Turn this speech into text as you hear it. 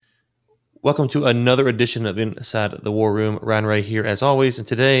Welcome to another edition of Inside the War Room. Ryan Ray here, as always. And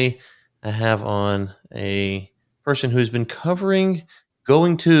today I have on a person who's been covering,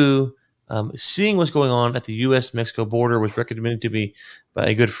 going to, seeing what's going on at the U.S.-Mexico border. Was recommended to me by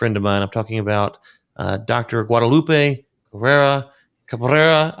a good friend of mine. I'm talking about Dr. Guadalupe Cabrera.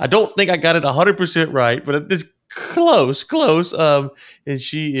 I don't think I got it 100% right, but it's close. And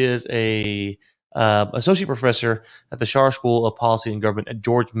she is a associate professor at the Schar School of Policy and Government at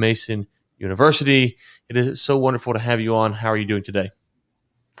George Mason University. It is so wonderful to have you on. How are you doing today?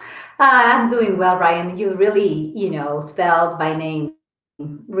 I'm doing well, Ryan. You really, spelled my name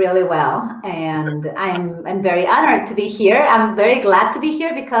really well, and I'm very honored to be here. I'm very glad to be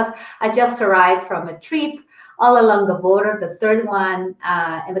here because I just arrived from a trip all along the border, the third one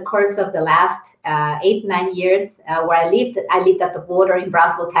in the course of the last 8, 9 years where I lived. I lived at the border in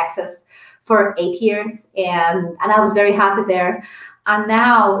Brownsville, Texas, for 8 years, and I was very happy there. And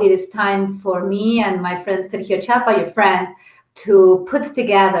now it is time for me and my friend Sergio Chapa, your friend, to put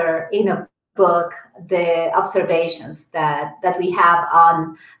together in a book the observations that we have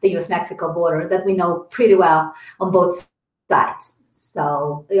on the US-Mexico border that we know pretty well on both sides.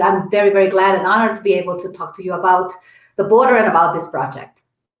 So I'm very, very glad and honored to be able to talk to you about the border and about this project.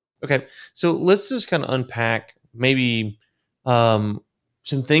 Okay, so let's just kind of unpack maybe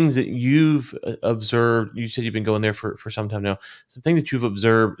some things that you've observed. You said you've been going there for some time now. Some things that you've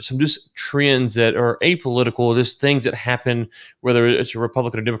observed, some just trends that are apolitical, just things that happen, whether it's a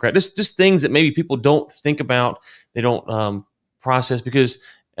Republican or Democrat, just things that maybe people don't think about, they don't process, because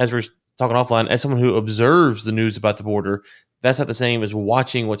as we're talking offline, as someone who observes the news about the border, that's not the same as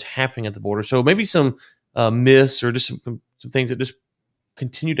watching what's happening at the border. So maybe some myths or just some things that just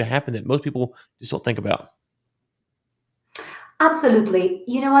continue to happen that most people just don't think about. Absolutely.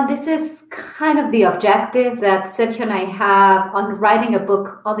 You know what? This is kind of the objective that Sergio and I have on writing a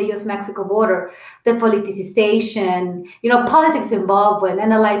book on the US-Mexico border, the politicization, politics involved when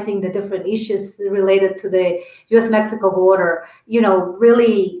analyzing the different issues related to the US-Mexico border,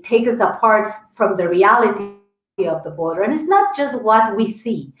 really take us apart from the reality of the border. And it's not just what we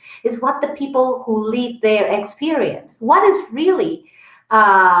see, it's what the people who live there experience. What is really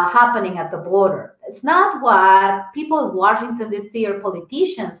happening at the border? It's not what people in Washington, D.C. or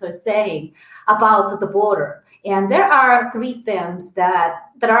politicians are saying about the border. And there are three themes that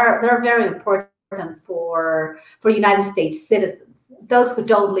are very important for United States citizens, those who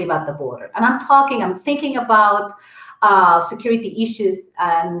don't live at the border. And I'm thinking about security issues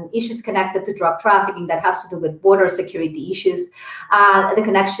and issues connected to drug trafficking that has to do with border security issues, the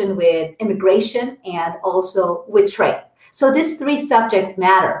connection with immigration, and also with trade. So these three subjects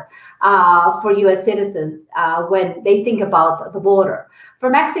matter for U.S. citizens when they think about the border. For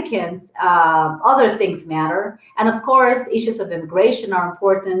Mexicans, other things matter. And of course, issues of immigration are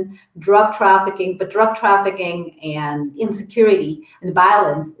important, drug trafficking, but drug trafficking and insecurity and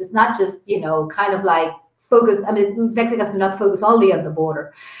violence is not just, kind of like focus. I mean, Mexicans do not focus only on the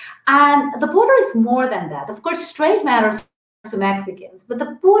border. And the border is more than that. Of course, trade matters to Mexicans, but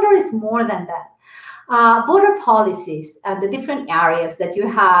the border is more than that. Border policies and the different areas that you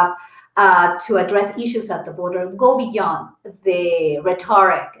have to address issues at the border go beyond the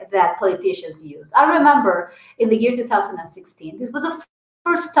rhetoric that politicians use. I remember in the year 2016, this was the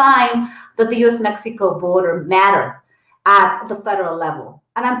first time that the US-Mexico border mattered at the federal level.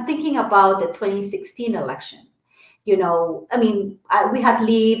 And I'm thinking about the 2016 election. We had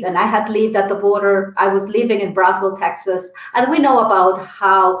lived, and I had lived at the border. I was living in Brownsville, Texas, and we know about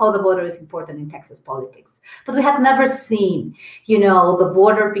how the border is important in Texas politics. But we had never seen, the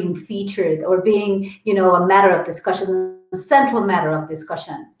border being featured or being, a matter of discussion, a central matter of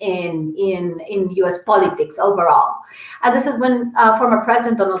discussion in U.S. politics overall. And this is when former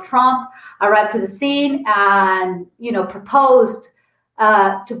President Donald Trump arrived to the scene and, proposed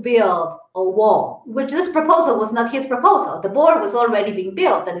to build a wall, which this proposal was not his proposal. The border was already being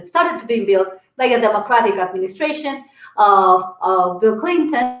built, and it started to be built like a Democratic administration of Bill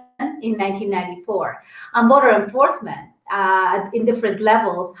Clinton in 1994. And border enforcement in different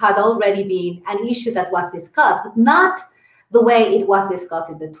levels had already been an issue that was discussed, but not the way it was discussed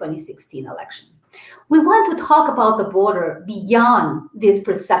in the 2016 election. We want to talk about the border beyond this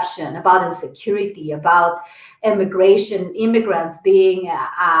perception about insecurity, about immigration, immigrants being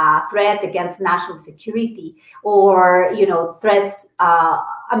a threat against national security, or threats.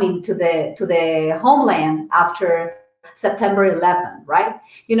 To the homeland after September 11, right?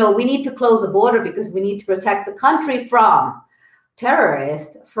 We need to close the border because we need to protect the country from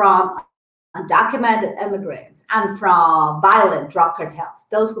terrorists, from undocumented immigrants and from violent drug cartels,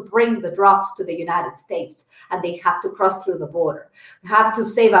 those who bring the drugs to the United States and they have to cross through the border. We have to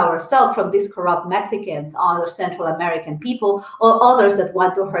save ourselves from these corrupt Mexicans, other Central American people, or others that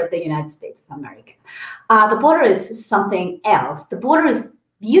want to hurt the United States of America. The border is something else. The border is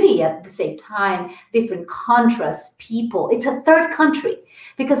beauty at the same time, different contrasts, people. It's a third country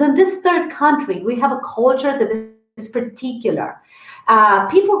because in this third country, we have a culture that is particular.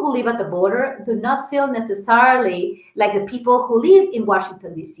 People who live at the border do not feel necessarily like the people who live in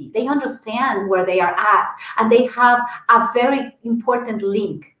Washington, D.C. They understand where they are at, and they have a very important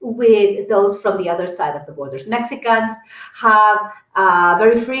link with those from the other side of the borders. Mexicans have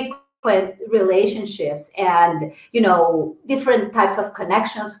very frequent relationships and, different types of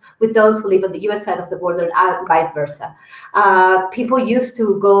connections with those who live on the U.S. side of the border and vice versa. People used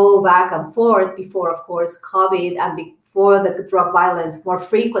to go back and forth before, of course, COVID and for the drug violence more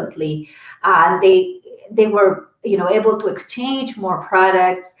frequently, and they were able to exchange more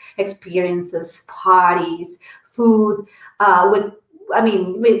products, experiences, parties, food,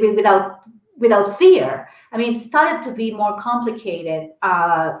 without fear. It started to be more complicated.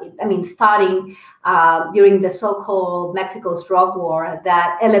 Starting during the so-called Mexico's drug war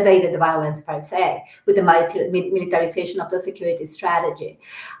that elevated the violence per se with the militarization of the security strategy.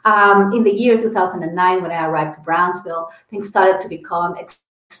 In the year 2009, when I arrived to Brownsville, things started to become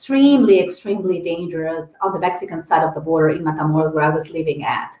extremely, extremely dangerous on the Mexican side of the border in Matamoros, where I was living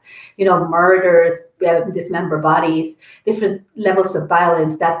at. Murders, dismembered bodies, different levels of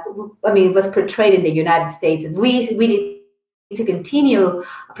violence that, was portrayed in the United States. And we need to continue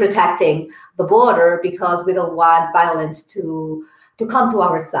protecting the border because we don't want violence to come to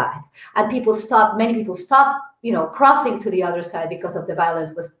our side. And many people stop, crossing to the other side because of the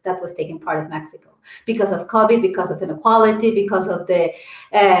violence that was taking part of Mexico, because of COVID, because of inequality, because of the,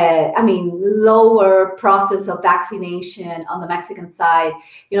 lower process of vaccination on the Mexican side.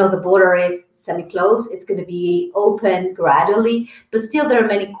 The border is semi-closed. It's going to be open gradually, but still there are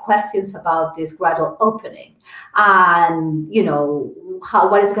many questions about this gradual opening. And,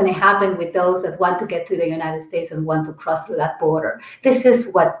 what is going to happen with those that want to get to the United States and want to cross through that border. This is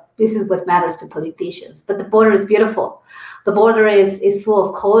what matters to politicians. But the border is beautiful. The border is full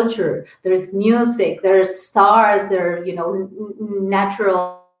of culture. There is music. There are stars. There are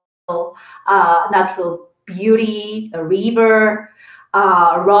natural beauty, a river,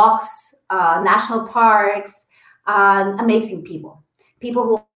 rocks, national parks, and amazing people.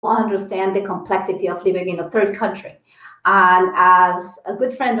 People who understand the complexity of living in a third country. And as a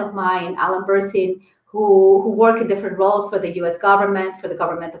good friend of mine, Alan Bersin, who work in different roles for the U.S. government, for the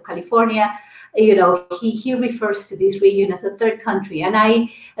government of California, he refers to this region as a third country, and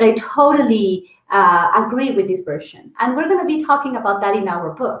I totally agree with this version. And we're going to be talking about that in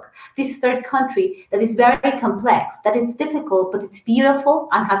our book. This third country that is very complex, that it's difficult, but it's beautiful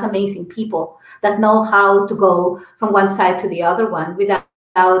and has amazing people that know how to go from one side to the other one without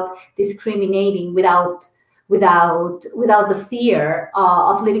discriminating, without the fear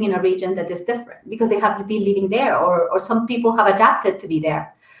of living in a region that is different, because they have to be living there, or some people have adapted to be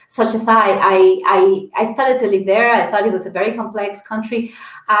there, such as I started to live there. I thought it was a very complex country,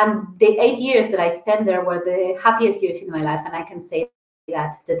 and the 8 years that I spent there were the happiest years in my life, and I can say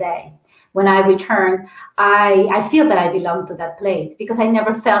that today. When I returned, I feel that I belong to that place, because I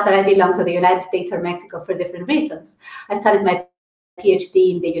never felt that I belonged to the United States or Mexico for different reasons. I started my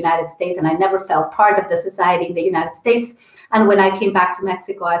PhD in the United States, and I never felt part of the society in the United States. And when I came back to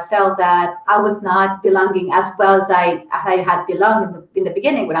Mexico, I felt that I was not belonging as well as I had belonged in the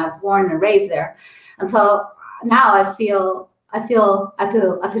beginning when I was born and raised there. And so now I feel at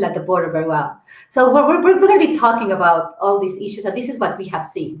the border very well. So we're going to be talking about all these issues, and this is what we have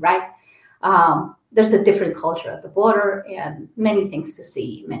seen, right? There's a different culture at the border, and many things to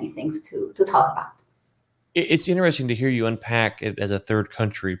see, many things to talk about. It's interesting to hear you unpack it as a third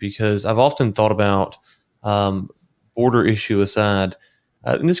country, because I've often thought about, border issue aside,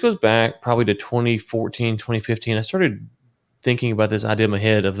 and this goes back probably to 2014, 2015. I started thinking about this idea in my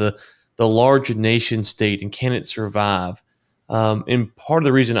head of the large nation state and can it survive? And part of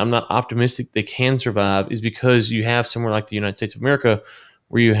the reason I'm not optimistic they can survive is because you have somewhere like the United States of America,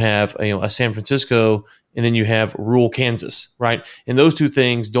 where you have a San Francisco, and then you have rural Kansas, right? And those two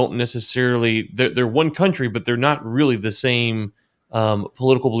things don't necessarily, they're one country, but they're not really the same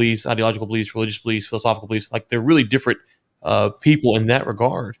political beliefs, ideological beliefs, religious beliefs, philosophical beliefs. Like, they're really different people in that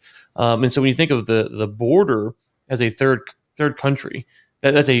regard. And so when you think of the border as a third country,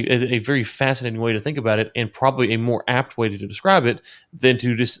 that's a very fascinating way to think about it, and probably a more apt way to describe it than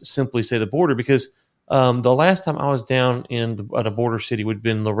to just simply say the border. Because the last time I was down at a border city would have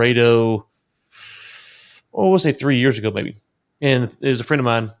been Laredo, we'll say 3 years ago, maybe. And it was a friend of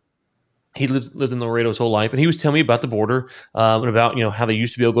mine. He lived in Laredo his whole life, and he was telling me about the border and about how they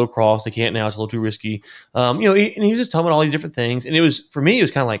used to be able to go across. They can't now; it's a little too risky. And he was just telling me all these different things. And it was, for me, it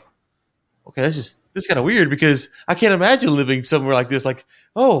was kind of like, okay, this is kind of weird, because I can't imagine living somewhere like this. Like,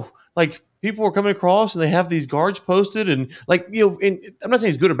 oh, like people are coming across and they have these guards posted, and and I'm not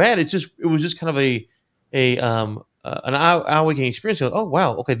saying it's good or bad. It was just kind of an eye-waking experience. Oh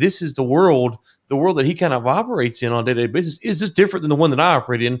wow, okay, this is the world that he kind of operates in on a day-to-day basis is just different than the one that I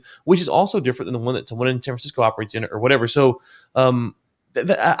operate in, which is also different than the one that someone in San Francisco operates in, or whatever. So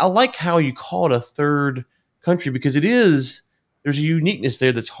I like how you call it a third country, because there's a uniqueness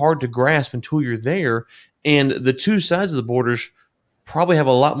there that's hard to grasp until you're there. And the two sides of the borders probably have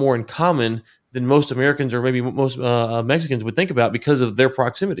a lot more in common than most Americans or maybe most Mexicans would think about, because of their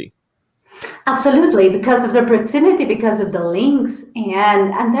proximity. Absolutely, because of the proximity, because of the links,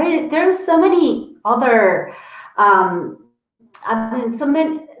 and there are so many other, some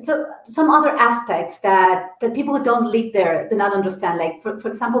other aspects that people who don't live there do not understand. Like for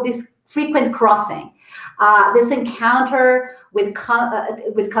example, this frequent crossing, this encounter with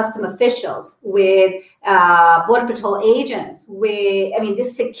custom officials, with border patrol agents,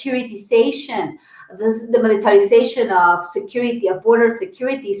 this securitization. The militarization of security, of border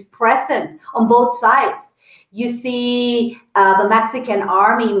security, is present on both sides. You see the Mexican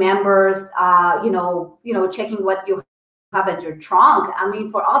army members, checking what you have at your trunk. I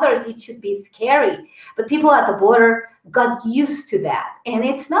mean, for others, it should be scary, but people at the border got used to that, and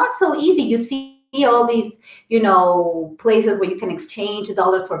it's not so easy. You see all these, places where you can exchange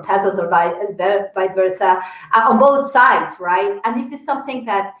dollars for pesos, or vice versa, on both sides, right? And this is something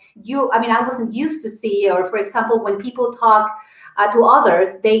that I wasn't used to see. Or for example, when people talk to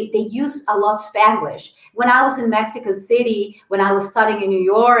others, they use a lot Spanglish. When I was in Mexico City, when I was studying in New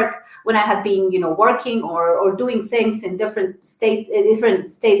York, when I had been, working or doing things in different states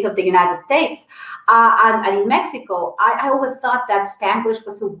of the United States, and in Mexico, I always thought that Spanglish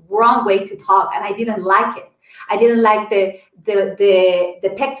was the wrong way to talk, and I didn't like it. I didn't like the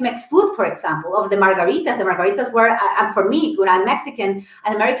Tex-Mex food, for example, of the margaritas. The margaritas were, for me, when I'm Mexican,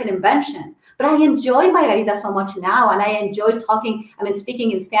 an American invention. But I enjoy margaritas so much now, and I enjoy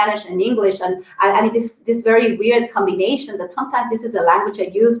speaking in Spanish and English, and this very weird combination that sometimes this is a language I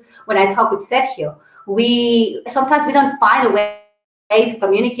use when I talk with Sergio. Sometimes we don't find a way to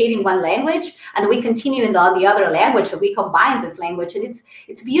communicate in one language, and we continue in the other language, or we combine this language, and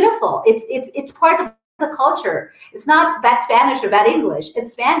it's beautiful. It's part of the culture. It's not bad Spanish or bad English.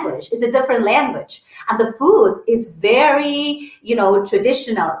 It's Spanglish. It's a different language, and the food is very,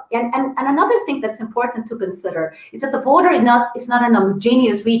 traditional. And another thing that's important to consider is that the border is not an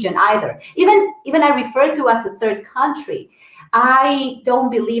homogeneous region either. Even I refer to as a third country. I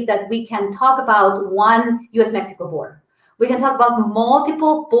don't believe that we can talk about one U.S.-Mexico border. We can talk about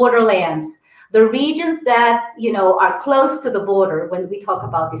multiple borderlands. The regions that, are close to the border, when we talk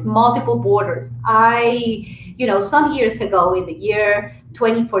about these multiple borders, some years ago, in the year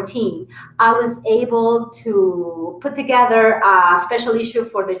 2014, I was able to put together a special issue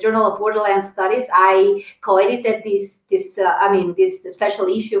for the Journal of Borderland Studies. I co-edited this special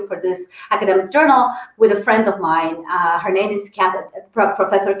issue for this academic journal with a friend of mine. Her name is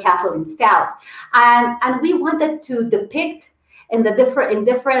Professor Kathleen Stout, and we wanted to depict in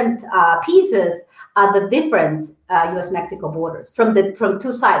different pieces the different U.S.-Mexico borders from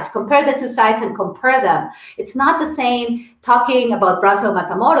two sides. Compare the two sides and compare them. It's not the same talking about Brownsville,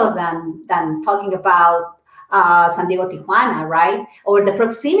 Matamoros than talking about San Diego, Tijuana, right? Or the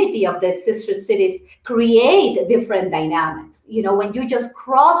proximity of the sister cities create different dynamics. When you just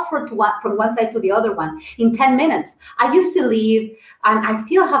cross from one side to the other one in 10 minutes. I used to live, and I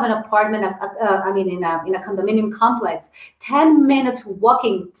still have an apartment, in a condominium complex, 10 minutes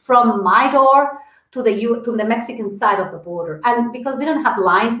walking from my door to the Mexican side of the border. And because we don't have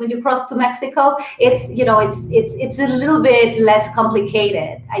lines when you cross to Mexico, it's a little bit less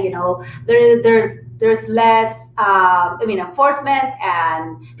complicated. There's less enforcement,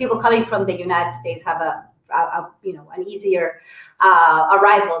 and people coming from the United States have an easier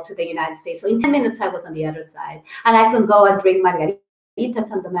arrival to the United States. So in 10 minutes I was on the other side, and I can go and drink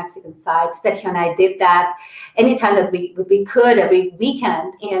margaritas on the Mexican side. Sergio and I did that anytime that we could, every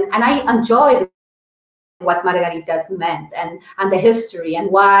weekend, and I enjoyed what margaritas meant and the history,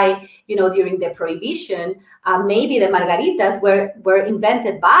 and why during the Prohibition, maybe the margaritas were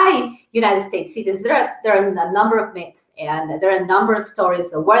invented by United States citizens. There are a number of myths, and there are a number of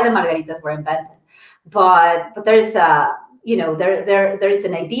stories of where the margaritas were invented. But there is there is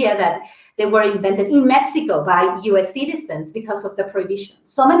an idea that they were invented in Mexico by U.S. citizens because of the prohibition.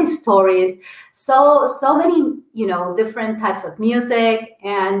 So many stories, so many, different types of music,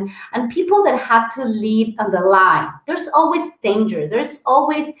 and people that have to live on the line. There's always danger. There's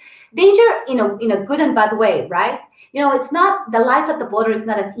always danger, in a good and bad way, right? It's not, the life at the border is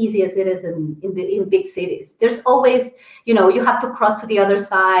not as easy as it is in big cities. There's always, you have to cross to the other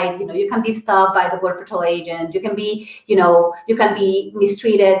side. You can be stopped by the Border Patrol agent. You can be, you can be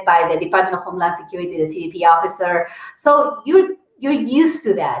mistreated by the Department of Homeland Security, the CBP officer. So you're used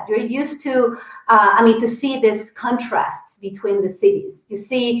to that. You're used to, to see these contrasts between the cities. You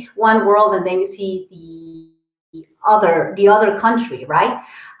see one world, and then you see the other country, right?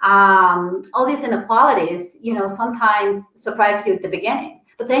 All these inequalities, sometimes surprise you at the beginning,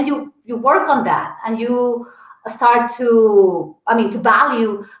 but then you work on that, and you start to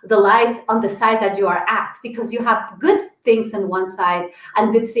value the life on the side that you are at, because you have good things on one side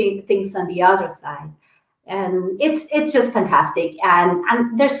and good things on the other side. And it's just fantastic.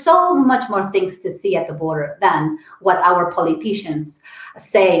 And there's so much more things to see at the border than what our politicians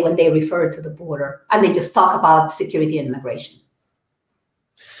say when they refer to the border, and they just talk about security and immigration.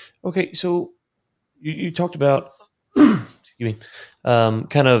 Okay, so you talked about, excuse me,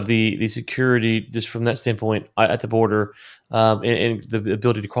 kind of the security just from that standpoint at the border, and the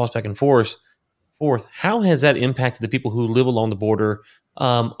ability to cross back and forth. How has that impacted the people who live along the border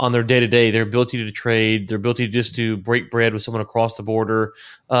on their day-to-day, their ability to trade, their ability just to break bread with someone across the border?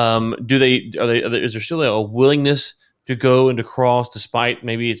 Is there still a willingness to go and to cross, despite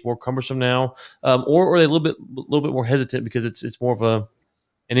maybe it's more cumbersome now, or are they a little bit more hesitant because it's more of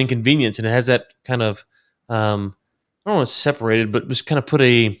an inconvenience, and it has that kind of I don't want to separated, but just kind of put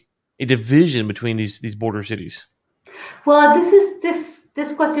a division between these border cities? Well,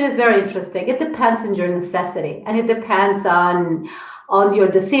 this question is very interesting. It depends on your necessity, and it depends on your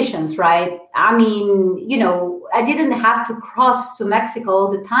decisions, right? I didn't have to cross to Mexico all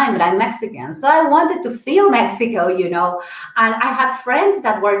the time, but I'm Mexican, so I wanted to feel Mexico, and I had friends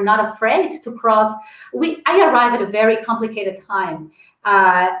that were not afraid to cross. I arrived at a very complicated time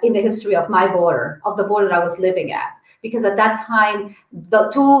in the history of the border I was living at. Because at that time, the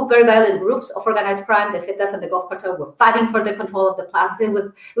two very violent groups of organized crime, the Zetas and the Gulf Cartel, were fighting for the control of the plazas. It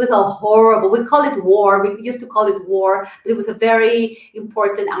was a horrible, we call it war. We used to call it war, but it was a very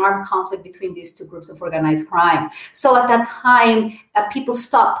important armed conflict between these two groups of organized crime. So at that time, people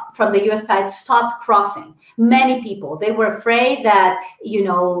from the U.S. side stopped crossing. Many people, they were afraid that,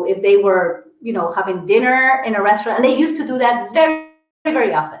 if they were, having dinner in a restaurant, and they used to do that very,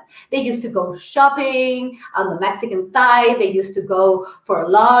 very often. They used to go shopping on the Mexican side. They used to go for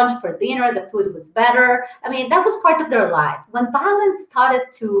lunch, for dinner. The food was better. That was part of their life. When violence started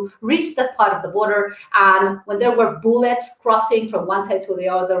to reach that part of the border, and when there were bullets crossing from one side to the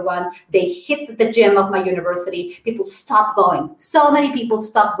other one, they hit the gym of my university. People stopped going. So many people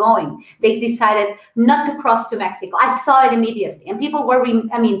stopped going. They decided not to cross to Mexico. I saw it immediately, and people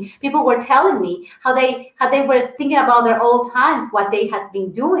were telling me how they were thinking about their old times, what they had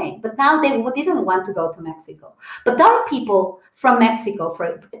been doing, but now they didn't want to go to Mexico. But there are people from Mexico,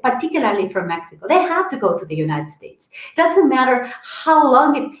 particularly from Mexico, they have to go to the United States. It doesn't matter how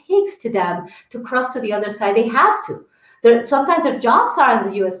long it takes to them to cross to the other side, they have to. Sometimes their jobs are on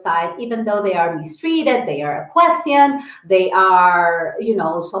the U.S. side, even though they are mistreated, they are questioned, they are,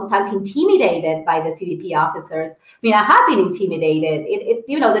 sometimes intimidated by the CBP officers. I have been intimidated.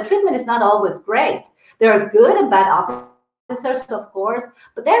 The treatment is not always great. There are good and bad officers, of course,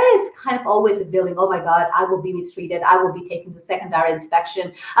 but there is kind of always a feeling, oh my God, I will be mistreated. I will be taken to secondary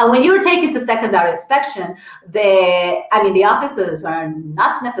inspection. And when you're taken to secondary inspection, the officers are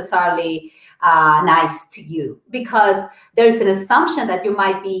not necessarily nice to you, because there's an assumption that you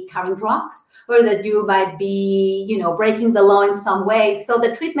might be carrying drugs, or that you might be, breaking the law in some way. So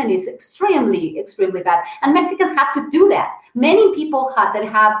the treatment is extremely, extremely bad. And Mexicans have to do that. Many people that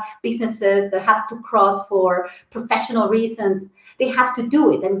have businesses that have to cross for professional reasons, they have to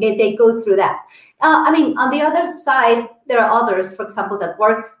do it, and they go through that. On the other side, there are others, for example, that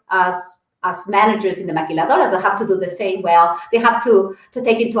work as managers in the maquiladoras that have to do the same. Well, they have to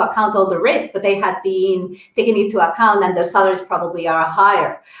take into account all the risks, but they had been taken into account, and their salaries probably are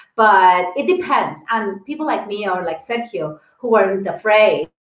higher. But it depends. And people like me, or like Sergio, who weren't afraid,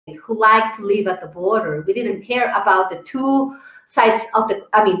 who liked to live at the border, we didn't care about the two sides of the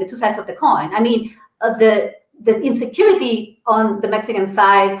coin. The insecurity on the Mexican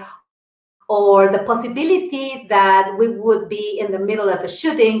side, or the possibility that we would be in the middle of a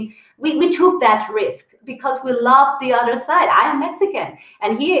shooting, we took that risk because we love the other side. I am Mexican,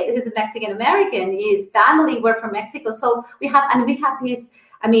 and he is a Mexican American. His family were from Mexico, so we have this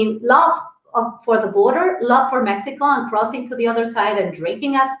love for the border, love for Mexico, and crossing to the other side and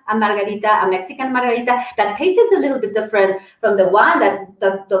drinking a margarita, a Mexican margarita that tastes a little bit different from the one that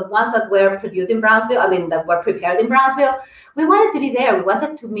the ones that were produced in Brownsville. I mean, that were prepared in Brownsville. We wanted to be there. We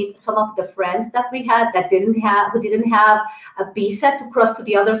wanted to meet some of the friends that we had that who didn't have a visa to cross to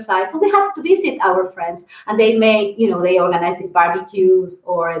the other side. So we had to visit our friends, and they they organized these barbecues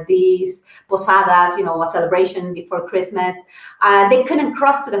or these posadas, a celebration before Christmas. They couldn't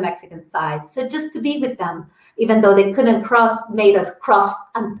cross to the Mexican side. So just to be with them, even though they couldn't cross, made us cross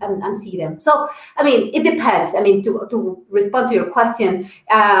and see them. So, I mean, it depends. I mean, to respond to your question,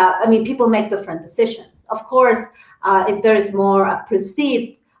 people make different decisions. Of course, if there is more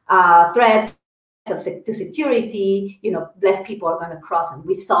perceived threats to security, less people are going to cross, and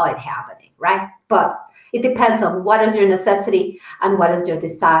we saw it happening, right? But it depends on what is your necessity and what is your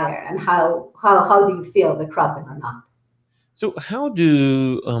desire, and how do you feel the crossing or not. So how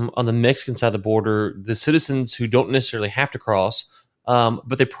do, on the Mexican side of the border, the citizens who don't necessarily have to cross,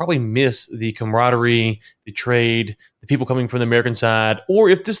 but they probably miss the camaraderie, the trade, the people coming from the American side, or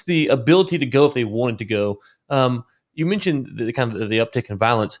if just the ability to go if they wanted to go? You mentioned the kind of the uptick in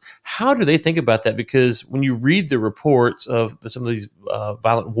violence. How do they think about that? Because when you read the reports of some of these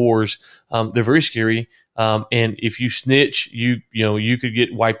violent wars, they're very scary. And if you snitch, you could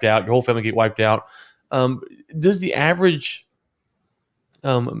get wiped out. Your whole family get wiped out. Does the average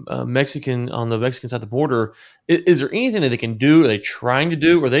Mexican on the Mexican side of the border, is there anything that they can do? Are they trying to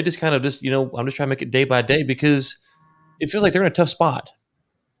do? Or are they just kind of I'm just trying to make it day by day? Because it feels like they're in a tough spot.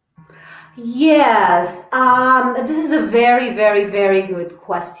 Yes, this is a very, very, very good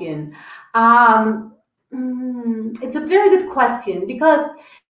question. It's a very good question because,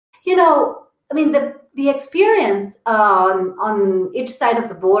 the experience on each side of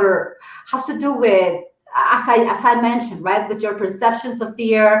the border has to do with, as I mentioned, right, with your perceptions of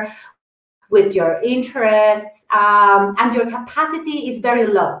fear, with your interests, and your capacity is very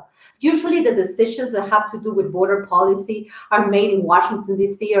low. Usually the decisions that have to do with border policy are made in Washington,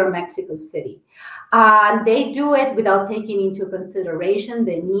 D.C. or Mexico City. And they do it without taking into consideration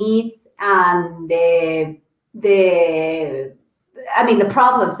the needs and the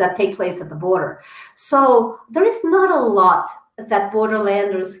problems that take place at the border. So there is not a lot that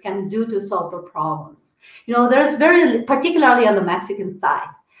borderlanders can do to solve the problems. There's particularly on the Mexican side,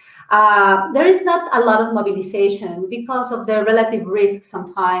 there is not a lot of mobilization because of the relative risk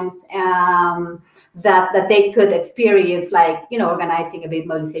sometimes that they could experience, like, organizing a big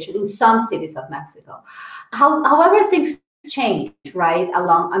mobilization in some cities of Mexico. However, things change, right,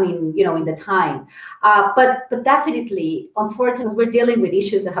 in the time. But definitely, unfortunately, we're dealing with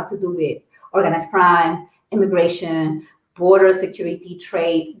issues that have to do with organized crime, immigration, border security,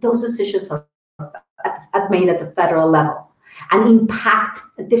 trade. Those decisions are made at the federal level and impact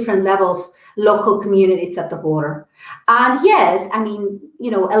at different levels local communities at the border. And yes,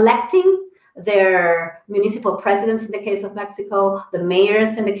 electing their municipal presidents in the case of Mexico, the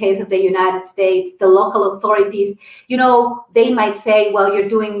mayors in the case of the United States, the local authorities, they might say, well, you're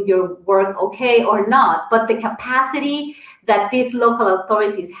doing your work okay or not, but the capacity that these local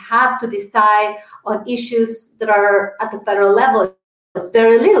authorities have to decide on issues that are at the federal level is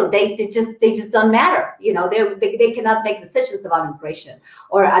very little. They just don't matter. They cannot make decisions about immigration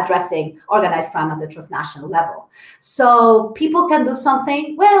or addressing organized crime at a transnational level. So people can do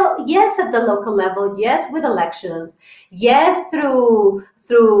something. Well, yes, at the local level, yes, with elections, yes, through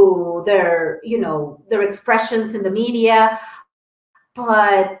their their expressions in the media,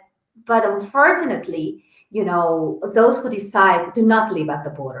 but unfortunately, those who decide do not live at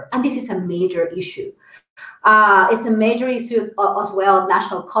the border, and this is a major issue. It's a major issue as well,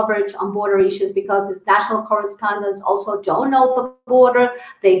 national coverage on border issues, because its national correspondents also don't know the border.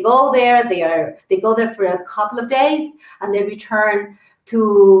 They go there, they go there for a couple of days, and they return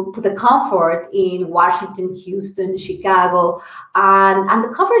to the comfort in Washington, Houston, Chicago, and the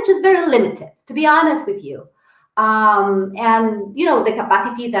coverage is very limited, to be honest with you. The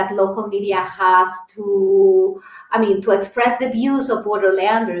capacity that local media has to express the views of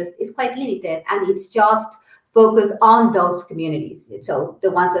borderlanders is quite limited, and it's just focused on those communities. So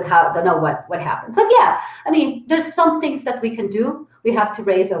the ones that don't know what happens. But yeah, there's some things that we can do. We have to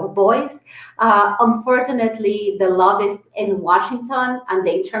raise our voice. Unfortunately, the lobbyists in Washington and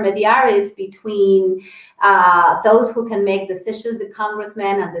the intermediaries between those who can make decisions, the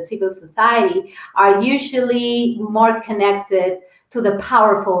congressmen and the civil society, are usually more connected to the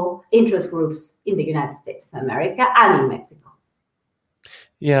powerful interest groups in the United States of America and in Mexico.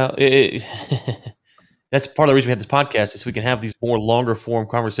 Yeah, that's part of the reason we have this podcast, is so we can have these more longer form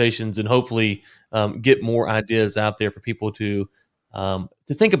conversations and hopefully get more ideas out there for people to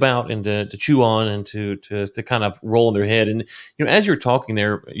to think about and to chew on and to kind of roll in their head. And as you're talking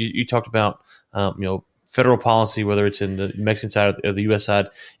there, you talked about federal policy, whether it's in the Mexican side or the U.S. side,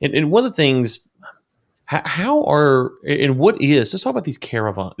 and one of the things. How are and what is? Let's talk about these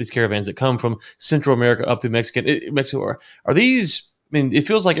caravans that come from Central America up through Mexico. Are these? I mean, it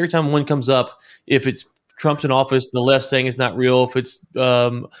feels like every time one comes up, if it's Trump's in office, the left saying it's not real. If it's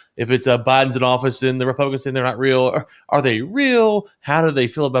Biden's in office, then the Republicans saying they're not real. Are they real? How do they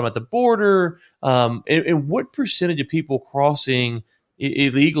feel about them at the border? And what percentage of people crossing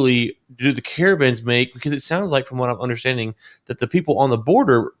illegally do the caravans make? Because it sounds like, from what I'm understanding, that the people on the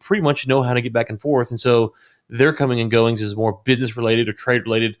border pretty much know how to get back and forth, and so their coming and goings is more business related or trade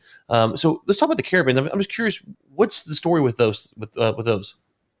related. So let's talk about the caravans. I'm just curious, what's the story with those? With those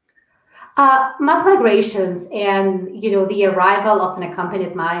mass migrations and the arrival of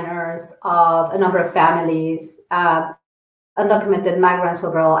unaccompanied minors, of a number of families. Undocumented migrants,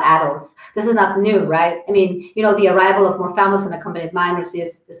 overall adults. This is not new, right? I mean, the arrival of more families and unaccompanied minors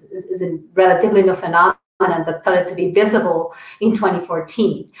is a relatively new phenomenon that started to be visible in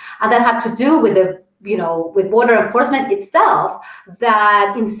 2014. And that had to do with with border enforcement itself,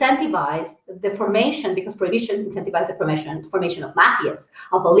 that incentivized the formation, because prohibition incentivized the formation of mafias,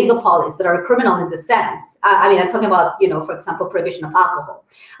 of illegal policies that are criminal in the sense. I'm talking about, for example, prohibition of alcohol.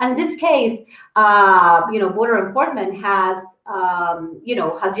 And in this case, border enforcement has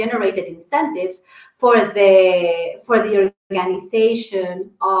generated incentives for the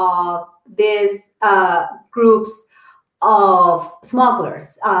organization of these groups of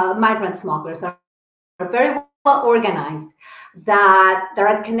smugglers, migrant smugglers, are very well organized, that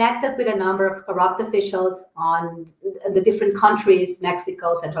are connected with a number of corrupt officials on the different countries,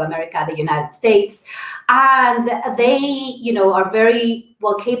 Mexico, Central America, the United States. And they, are very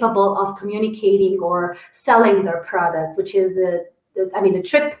well capable of communicating or selling their product, which is a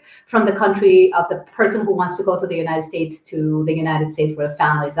trip from the country of the person who wants to go to the United States to the United States where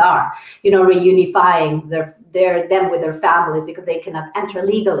families are, reunifying them with their families, because they cannot enter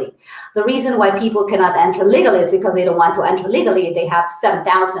legally. The reason why people cannot enter legally is because they don't want to enter legally. They have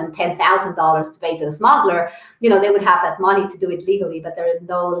 $7,000, $10,000 to pay to the smuggler. They would have that money to do it legally, but there are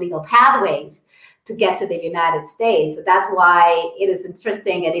no legal pathways to get to the United States. So that's why it is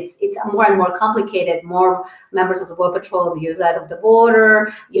interesting, and it's more and more complicated. More members of the Border Patrol on the other side of the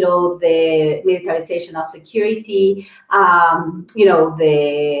border, the militarization of security,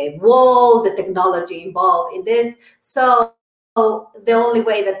 the wall, the technology involved in this. So the only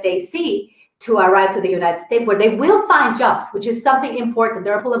way that they see to arrive to the United States, where they will find jobs, which is something important.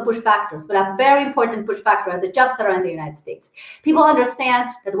 There are pull and push factors, but a very important push factor are the jobs that are in the United States. People understand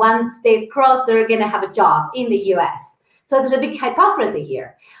that once they cross, they're going to have a job in the US. So there's a big hypocrisy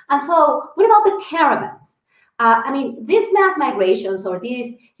here. And so what about the caravans? These mass migrations, or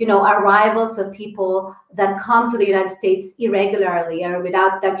these, arrivals of people that come to the United States irregularly or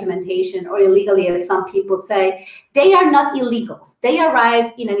without documentation, or illegally, as some people say, they are not illegals. They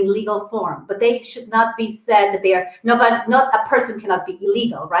arrive in an illegal form, but they should not be said that they are, not a person cannot be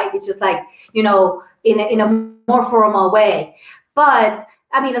illegal, right? It's just like, in a more formal way. But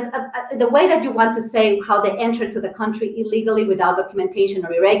the way that you want to say how they enter to the country illegally without documentation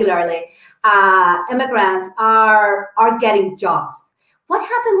or irregularly, immigrants are getting jobs. What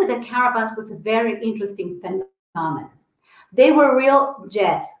happened with the caravans was a very interesting phenomenon. They were real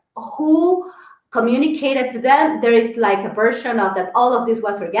jets who communicated to them. There is like a version of that all of this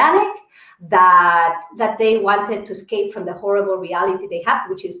was organic, that they wanted to escape from the horrible reality they have,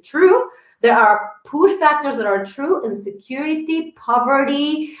 which is true. There are push factors that are true: insecurity,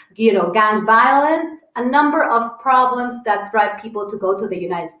 poverty, gang violence, a number of problems that drive people to go to the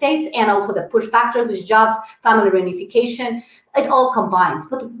United States, and also the push factors, which jobs, family reunification, it all combines.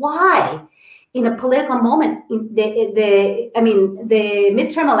 But why, in a political moment, in the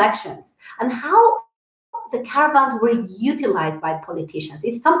midterm elections, and how the caravans were utilized by politicians?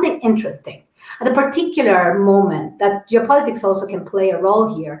 It's something interesting. At a particular moment, that geopolitics also can play a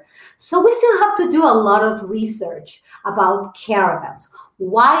role here. So we still have to do a lot of research about caravans.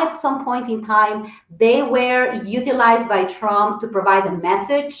 Why at some point in time they were utilized by Trump to provide a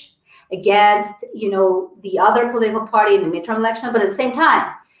message against, the other political party in the midterm election, but at the same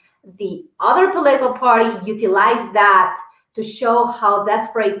time, the other political party utilized that to show how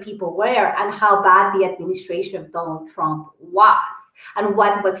desperate people were and how bad the administration of Donald Trump was, and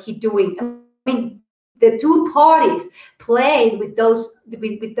what was he doing. the two parties played with those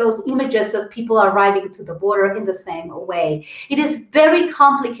images of people arriving to the border in the same way. It is very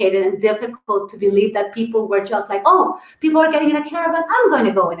complicated and difficult to believe that people were just like, oh, people are getting in a caravan, I'm going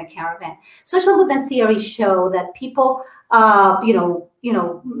to go in a caravan. Social movement theories show that people,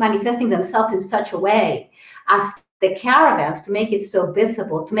 manifesting themselves in such a way as the caravans to make it so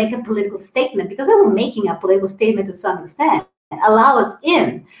visible, to make a political statement, because they were making a political statement to some extent, allow us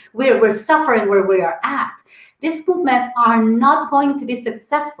in. We're suffering where we are at. These movements are not going to be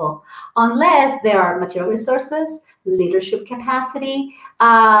successful unless there are material resources, leadership capacity,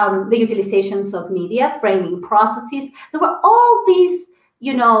 the utilizations of media, framing processes. There were all these,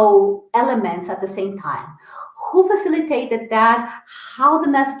 elements at the same time. Who facilitated that? How the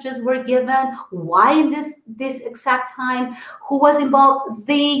messages were given? Why in this exact time? Who was involved?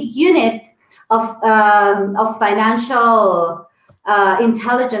 The unit of financial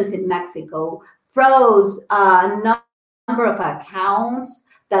intelligence in Mexico froze a number of accounts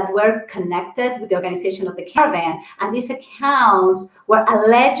that were connected with the organization of the caravan, and these accounts were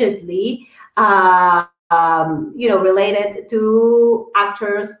allegedly related to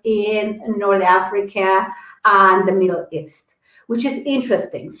actors in North Africa and the Middle East, which is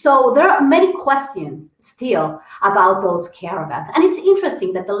interesting. So there are many questions still about those caravans. And it's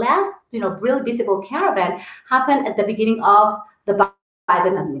interesting that the last, really visible caravan happened at the beginning of the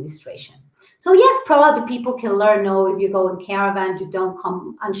Biden administration. So yes, probably people can learn, no, if you go in caravan, you don't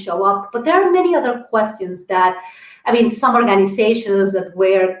come and show up. But there are many other questions that, some organizations that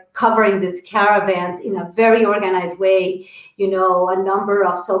were covering these caravans in a very organized way, a number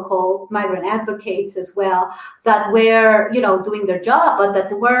of so-called migrant advocates as well, that were, doing their job, but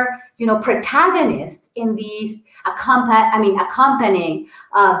that were, protagonists in these accompanying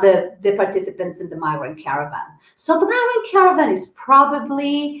the participants in the migrant caravan. So the migrant caravan is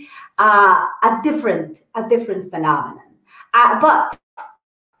probably a different phenomenon. But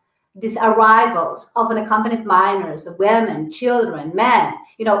these arrivals of unaccompanied minors, women, children, men,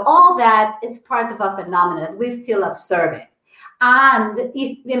 all that is part of a phenomenon we're still observing. And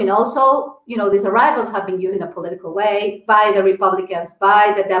also, these arrivals have been used in a political way by the Republicans,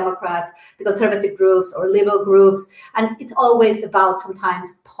 by the Democrats, the conservative groups or liberal groups. And it's always about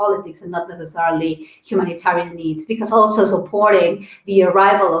sometimes politics and not necessarily humanitarian needs, because also supporting the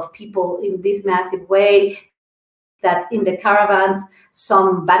arrival of people in this massive way, that in the caravans,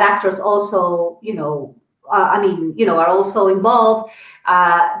 some bad actors also, are also involved,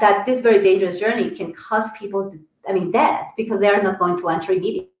 that this very dangerous journey can cause people, death, because they are not going to enter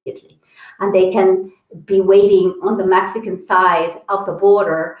immediately. And they can be waiting on the Mexican side of the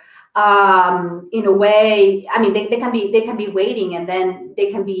border in a way. They can be waiting, and then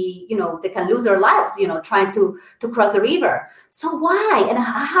they can be, they can lose their lives, trying to cross the river. So why and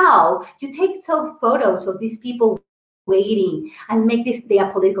how you take some photos of these people waiting and make this a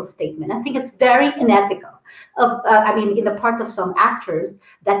political statement? I think it's very unethical in the part of some actors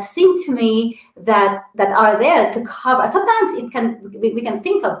that seem to me that are there to cover. Sometimes we can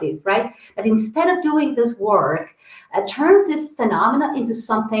think of this, right? That instead of doing this work, turns this phenomena into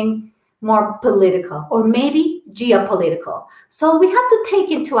something more political or maybe geopolitical. So we have to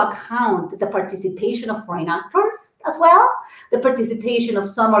take into account the participation of foreign actors as well, the participation of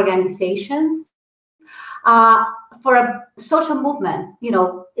some organizations. For a social movement,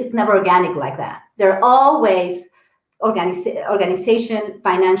 it's never organic like that. There are always organization,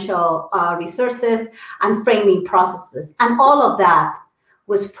 financial resources, and framing processes. And all of that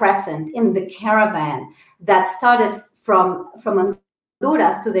was present in the caravan that started from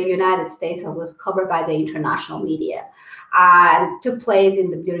Honduras to the United States and was covered by the international media and took place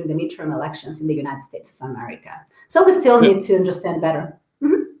during the midterm elections in the United States of America. So we still need to understand better.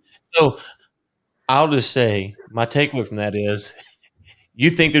 Mm-hmm. So I'll just say my takeaway from that is you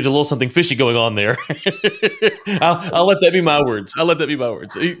think there's a little something fishy going on there. I'll let that be my words.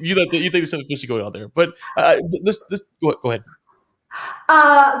 You think there's something fishy going on there. But let's go ahead.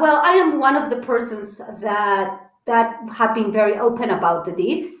 Well, I am one of the persons that have been very open about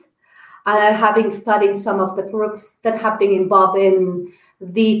this. Having studied some of the groups that have been involved in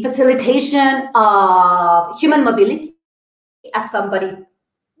the facilitation of human mobility, as somebody,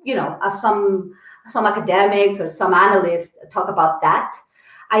 as some academics or some analysts talk about that.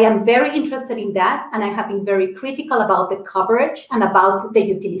 I am very interested in that, and I have been very critical about the coverage and about the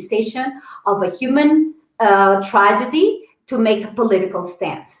utilization of a human tragedy to make a political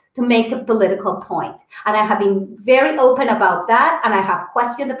stance, to make a political point. And I have been very open about that, and I have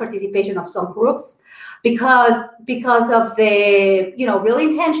questioned the participation of some groups because of the real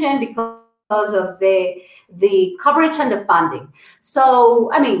intention, because of the coverage and the funding. So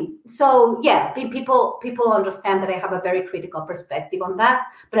yeah, people understand that I have a very critical perspective on that,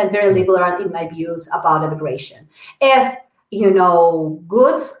 but I'm very liberal in my views about immigration. If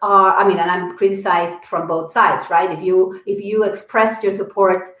goods are, and I'm criticized from both sides, right? If you express your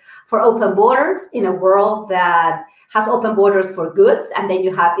support for open borders in a world that has open borders for goods, and then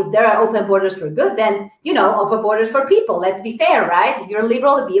if there are open borders for goods, then open borders for people. Let's be fair, right? If you're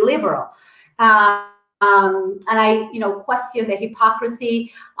liberal, be liberal. And I question the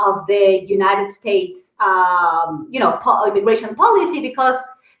hypocrisy of the United States immigration policy, because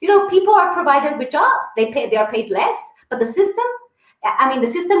people are provided with jobs. They are paid less, but the system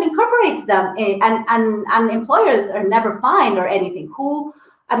incorporates them, and employers are never fined or anything.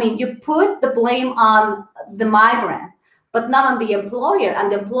 You put the blame on the migrant, but not on the employer.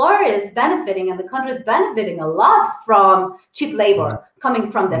 And the employer is benefiting, and the country is benefiting a lot from cheap labor coming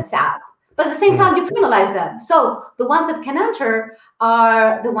from the South. But at the same time, you criminalize them. So the ones that can enter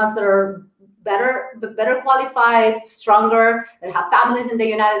are the ones that are better qualified, stronger, that have families in the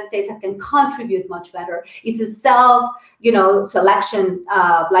United States, that can contribute much better. It's a selection,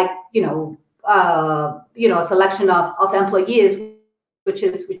 selection of employees, which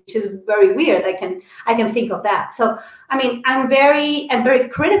is very weird. I can think of that. So I'm very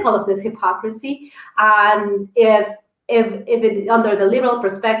critical of this hypocrisy. And if it, under the liberal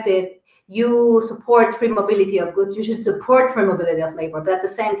perspective, you support free mobility of goods, you should support free mobility of labor. But at the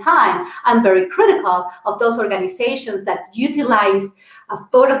same time, I'm very critical of those organizations that utilize a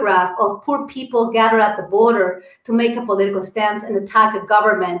photograph of poor people gathered at the border to make a political stance and attack a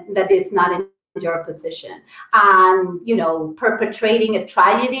government that is not in your position, and perpetrating a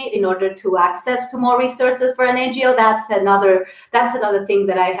tragedy in order to access to more resources for an NGO. That's another thing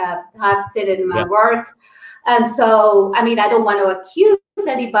that I have seen in my work. And so, I don't want to accuse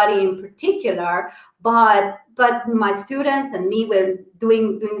anybody in particular, but my students and me, when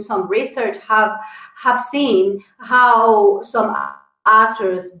doing some research, have seen how some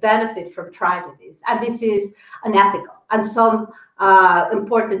actors benefit from tragedies, and this is unethical. And some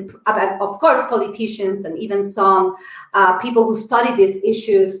important, of course, politicians and even some people who study these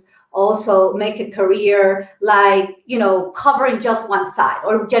issues also make a career covering just one side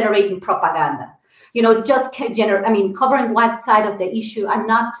or generating propaganda. Covering one side of the issue and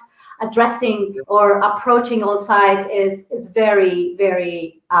not addressing or approaching all sides is very,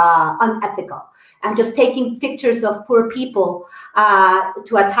 very unethical. And just taking pictures of poor people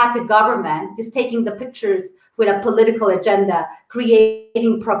to attack a government, just taking the pictures with a political agenda,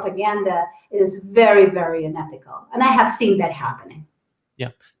 creating propaganda, is very, very unethical. And I have seen that happening. Yeah.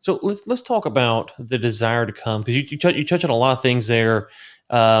 So let's talk about the desire to come, because you touch on a lot of things there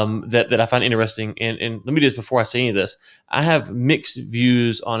that I find interesting. And let me do this before I say any of this. I have mixed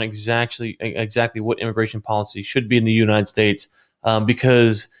views on exactly what immigration policy should be in the United States,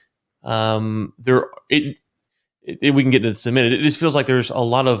 because we can get into this in a minute. It just feels like there's a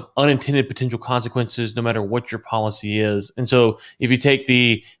lot of unintended potential consequences no matter what your policy is. And so if you take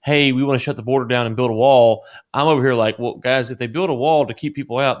hey, we want to shut the border down and build a wall, I'm over here like, well, guys, if they build a wall to keep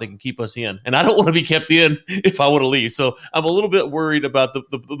people out, they can keep us in. And I don't want to be kept in if I want to leave. So I'm a little bit worried about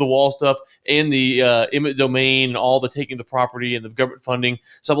the wall stuff and the eminent domain, all the taking the property and the government funding.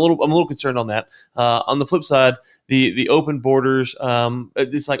 So I'm a little concerned on that. On the flip side, the open borders,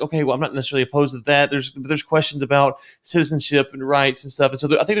 it's like, okay, well, I'm not necessarily opposed to that. There's questions about citizenship and rights and stuff. And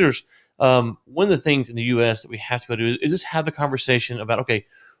so I think there's one of the things in the U.S. that we have to do is just have the conversation about, okay,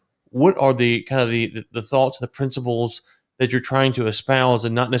 what are the kind of the thoughts and the principles that you're trying to espouse,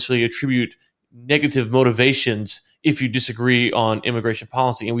 and not necessarily attribute negative motivations if you disagree on immigration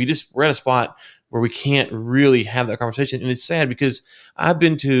policy. And we're at a spot where we can't really have that conversation. And it's sad because I've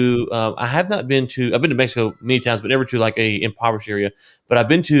been to Mexico many times, but never to like a impoverished area. But I've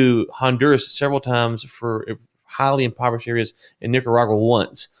been to Honduras several times for highly impoverished areas, in Nicaragua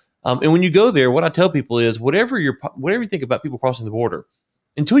once. And when you go there, what I tell people is whatever you think about people crossing the border,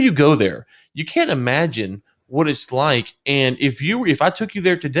 until you go there, you can't imagine what it's like. And if I took you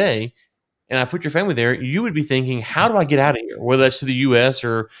there today and I put your family there, you would be thinking, how do I get out of here? Whether that's to the U.S.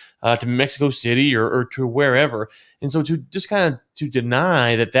 or to Mexico City or to wherever. And so to just kind of to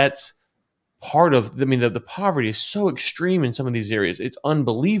deny that that's part of, the poverty is so extreme in some of these areas. It's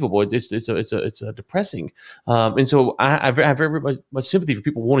unbelievable. It's depressing. And so I have very much sympathy for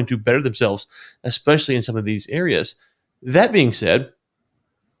people wanting to better themselves, especially in some of these areas. That being said,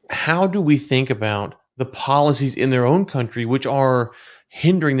 how do we think about the policies in their own country, which are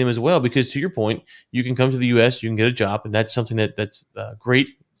hindering them as well? Because to your point, you can come to the U.S., you can get a job, and that's something that's great,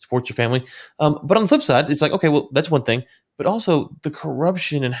 supports your family. But on the flip side, it's like, okay, well, that's one thing. but also the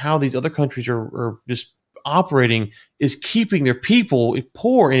corruption and how these other countries are just operating is keeping their people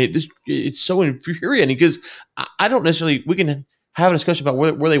poor, and it's so infuriating because I don't necessarily we can have a discussion about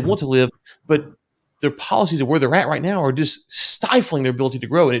where they want to live, but their policies of where they're at right now are just stifling their ability to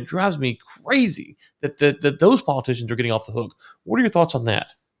grow, and it drives me crazy that those politicians are getting off the hook. What are your thoughts on that?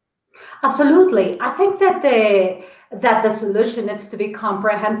 Absolutely. I think that the solution needs to be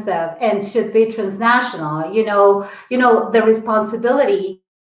comprehensive and should be transnational. The responsibility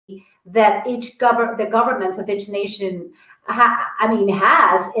that the governments of each nation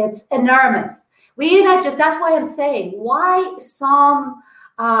has, it's enormous. We not just That's why I'm saying why some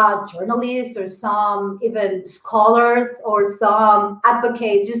journalists or some even scholars or some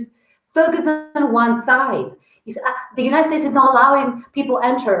advocates just focus on one side. The United States is not allowing people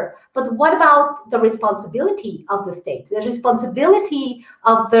enter, but what about the responsibility of the states, the responsibility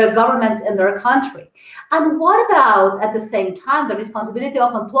of the governments in their country? And what about, at the same time, the responsibility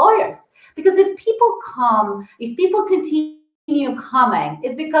of employers? Because if people continue coming,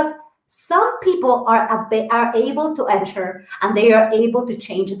 it's because some people are able to enter and they are able to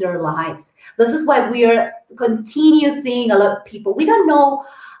change their lives. This is why we are continue seeing a lot of people. We don't know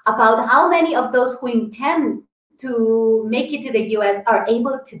about how many of those who intend to make it to the US are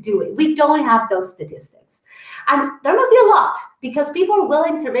able to do it. We don't have those statistics. And there must be a lot because people are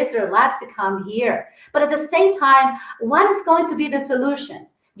willing to risk their lives to come here. But at the same time, what is going to be the solution?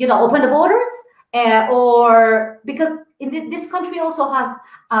 Open the borders? Or because this country also has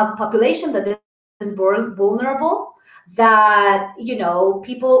a population that is vulnerable, that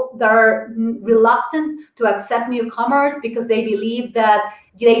people that are reluctant to accept newcomers because they believe that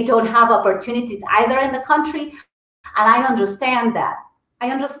they don't have opportunities either in the country. And I understand that. I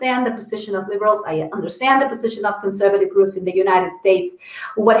understand the position of liberals. I understand the position of conservative groups in the United States.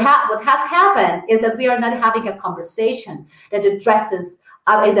 What has happened is that we are not having a conversation that addresses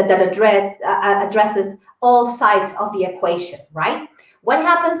all sides of the equation, right? What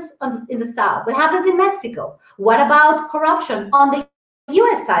happens in the South? What happens in Mexico? What about corruption on the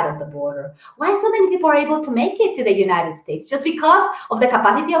US side of the border? Why so many people are able to make it to the United States? Just because of the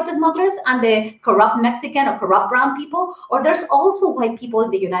capacity of the smugglers and the corrupt Mexican or corrupt brown people? Or there's also white people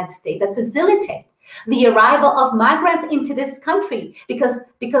in the United States that facilitate the arrival of migrants into this country,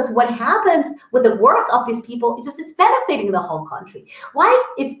 because what happens with the work of these people is just it's benefiting the whole country. Why?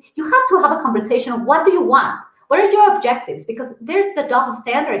 If you have to have a conversation of what do you want? What are your objectives? Because there's the double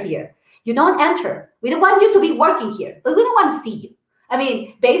standard here. You don't enter. We don't want you to be working here, but we don't want to see you. I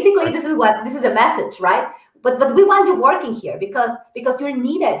mean, basically, this is the message, right? But we want you working here because you're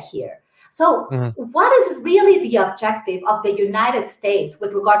needed here. So what is really the objective of the United States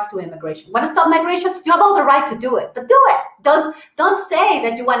with regards to immigration? Want to stop migration? You have all the right to do it, but do it. Don't say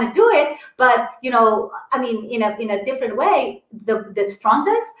that you want to do it, but in a different way. The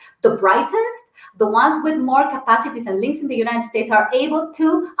strongest, the brightest, the ones with more capacities and links in the United States are able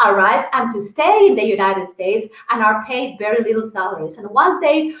to arrive and to stay in the United States and are paid very little salaries. And once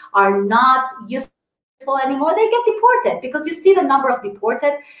they are not useful anymore, they get deported, because you see the number of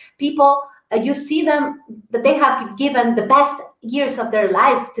deported people. You see them that they have given the best years of their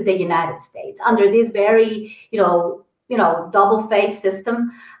life to the United States under this very double-faced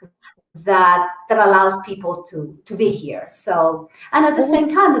system that allows people to be here. So, and at the same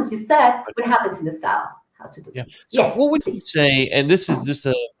time, as you said, what happens in the South has to do. Yeah. So yes. What would you say? And this is just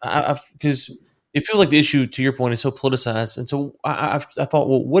because it feels like the issue, to your point, is so politicized. And so I thought,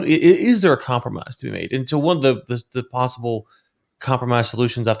 well, what is there a compromise to be made? And so one of the possible compromise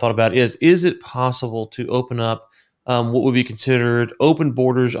solutions I've thought about is it possible to open up what would be considered open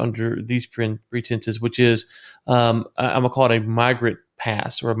borders under these pretenses, which is I'm gonna call it a migrant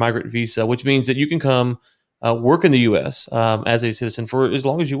pass or a migrant visa, which means that you can come work in the U.S. As a citizen for as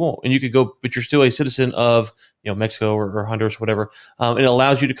long as you want, and you could go, but you're still a citizen of Mexico or Honduras or whatever. And it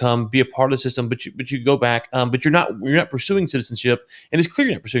allows you to come be a part of the system, but you go back, but you're not pursuing citizenship, and it's clear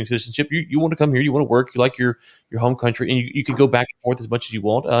you're not pursuing citizenship. You want to come here, you want to work, you like your home country, and you can go back and forth as much as you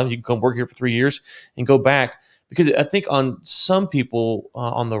want. You can come work here for 3 years and go back. Because I think on some people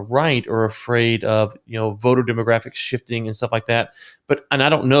on the right are afraid of voter demographics shifting and stuff like that. And I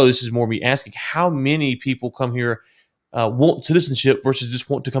don't know. This is more me asking how many people come here want citizenship versus just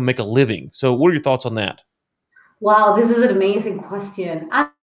want to come make a living. So, what are your thoughts on that? Wow, this is an amazing question. And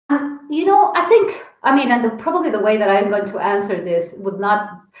I think and probably the way that I'm going to answer this would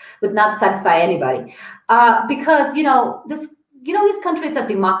not satisfy anybody, because this country is a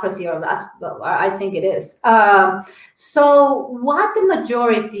democracy, or I think it is. So what the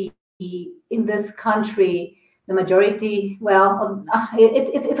majority in this country The majority, well,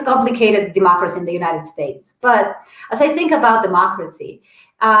 it's a complicated democracy in the United States. But as I think about democracy,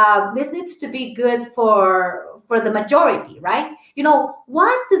 this needs to be good for the majority, right?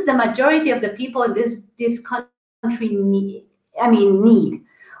 What does the majority of the people in this country need? Need.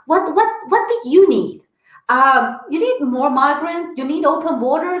 What do you need? You need more migrants. You need open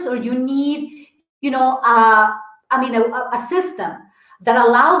borders, or you need, a system that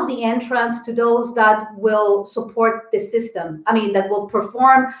allows the entrance to those that will support the system. That will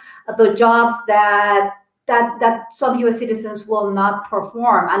perform the jobs that some U.S. citizens will not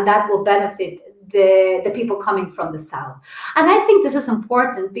perform, and that will benefit the people coming from the South. And I think this is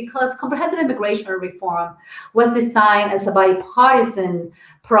important because comprehensive immigration reform was designed as a bipartisan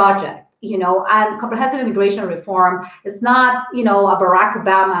project. And comprehensive immigration reform is not, a Barack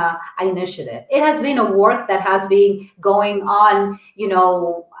Obama initiative. It has been a work that has been going on,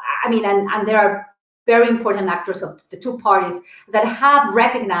 and there are very important actors of the two parties that have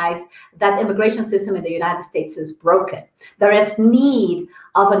recognized that immigration system in the United States is broken. There is need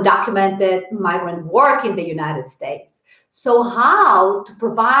of undocumented migrant work in the United States. So how to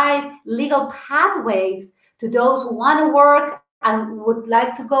provide legal pathways to those who want to work and would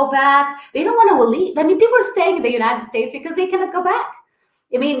like to go back? They don't want to leave. People are staying in the United States because they cannot go back.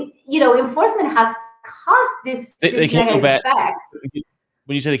 Enforcement has caused this they can't negative go back. effect.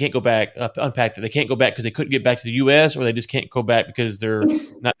 When you say they can't go back, unpack that. They can't go back because they couldn't get back to the U.S., or they just can't go back because they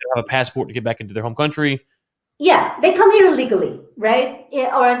don't have a passport to get back into their home country. Yeah, they come here illegally, right?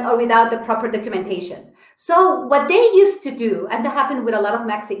 Or without the proper documentation. So what they used to do, and that happened with a lot of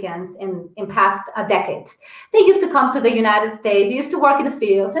Mexicans in past decades, they used to come to the United States, they used to work in the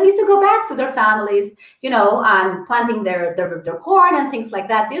fields, and used to go back to their families, and planting their corn and things like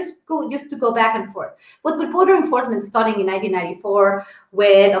that. They used to go back and forth. But with border enforcement starting in 1994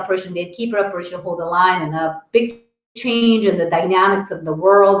 with Operation Gatekeeper, Operation Hold the Line, and a big change in the dynamics of the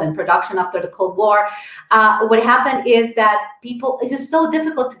world and production after the Cold War, what happened is that it's just so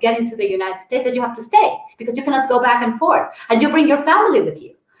difficult to get into the United States that you have to stay because you cannot go back and forth, and you bring your family with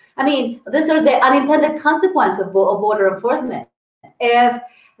you. These are the unintended consequences of border enforcement. If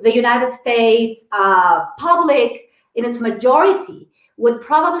the United States public in its majority would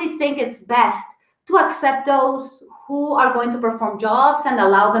probably think it's best to accept those who are going to perform jobs and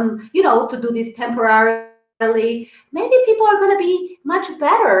allow them, to do this temporary, maybe people are going to be much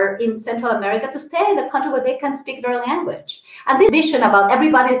better in Central America to stay in the country where they can speak their language. And this vision about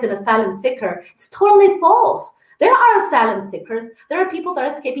everybody is an asylum seeker is totally false. There are asylum seekers. There are people that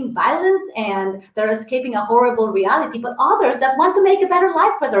are escaping violence and they're escaping a horrible reality, but others that want to make a better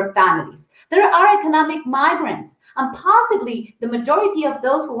life for their families. There are economic migrants, and possibly the majority of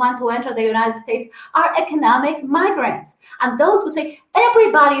those who want to enter the United States are economic migrants. And those who say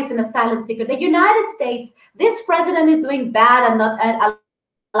everybody is an asylum seeker, the United States, this president is doing bad and not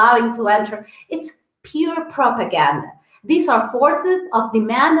allowing to enter, it's pure propaganda. These are forces of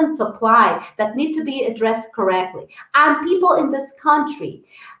demand and supply that need to be addressed correctly. And people in this country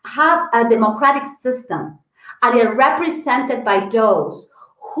have a democratic system, and they're represented by those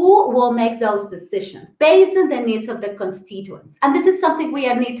who will make those decisions based on the needs of the constituents. And this is something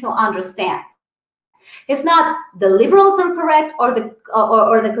we need to understand. It's not the liberals are correct or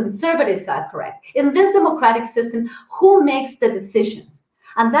the conservatives are correct. In this democratic system, who makes the decisions?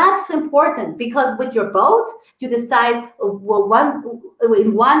 And that's important because with your vote, you decide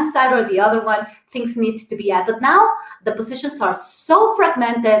in one side or the other one, things need to be at. But now the positions are so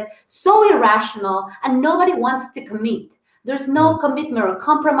fragmented, so irrational, and nobody wants to commit. There's no commitment or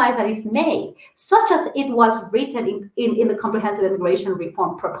compromise that is made, such as it was written in the Comprehensive Immigration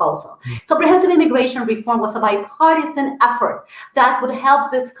Reform proposal. Comprehensive immigration reform was a bipartisan effort that would help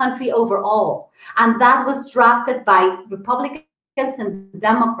this country overall. And that was drafted by Republicans and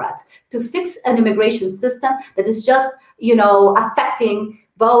Democrats to fix an immigration system that is just, affecting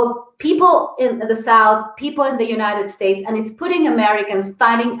both people in the South, people in the United States, and it's putting Americans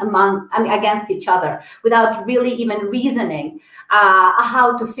fighting against each other without really even reasoning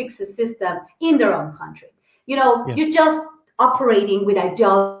how to fix the system in their own country. You're just operating with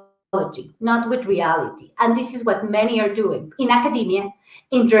ideology, not with reality. And this is what many are doing in academia,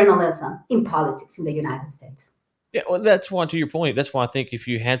 in journalism, in politics in the United States. Yeah, well, that's why, to your point, that's why I think if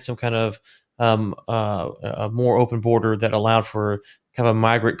you had some kind of a more open border that allowed for kind of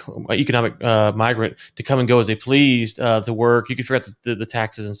economic migrant to come and go as they pleased, to work, you could figure out the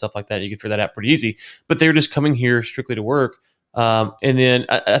taxes and stuff like that. You could figure that out pretty easy. But they're just coming here strictly to work. And then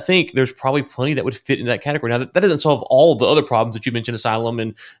I think there's probably plenty that would fit in that category. Now, that doesn't solve all the other problems that you mentioned, asylum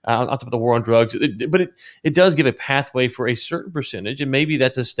and on top of the war on drugs, but it does give a pathway for a certain percentage, and maybe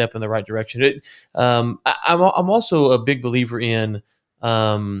that's a step in the right direction. I'm also a big believer in,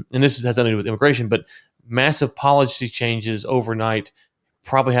 and this has nothing to do with immigration, but massive policy changes overnight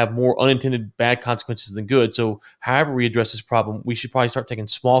probably have more unintended bad consequences than good. So however we address this problem, we should probably start taking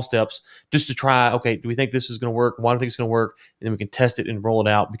small steps just to try, okay, do we think this is going to work? Why do we think it's going to work? And then we can test it and roll it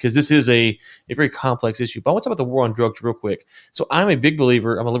out, because this is a very complex issue. But I want to talk about the war on drugs real quick. So I'm a big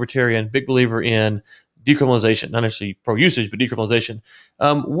believer, I'm a libertarian, big believer in decriminalization, not necessarily pro-usage, but decriminalization.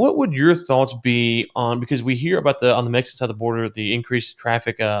 What would your thoughts be on, because we hear about on the Mexican side of the border, the increased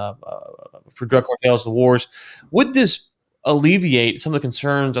traffic for drug cartels, the wars. Would this alleviate some of the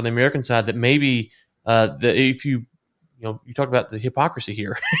concerns on the American side that maybe if you talked about the hypocrisy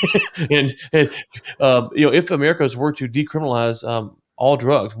here, and if Americans were to decriminalize all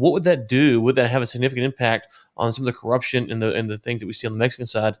drugs, what would that do? Would that have a significant impact on some of the corruption and the things that we see on the Mexican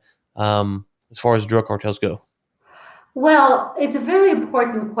side as far as drug cartels go? Well, it's a very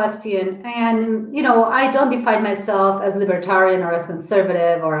important question. And, I don't define myself as libertarian or as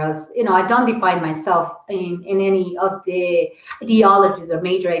conservative or as, I don't define myself in any of the ideologies or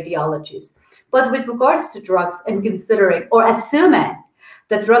major ideologies. But with regards to drugs and considering or assuming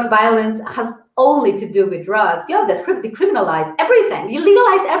that drug violence has only to do with drugs, decriminalize everything. You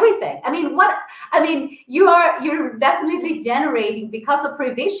legalize everything. You're definitely generating, because of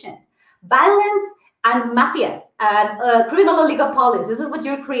prohibition, violence and mafias and criminal oligopolies. This is what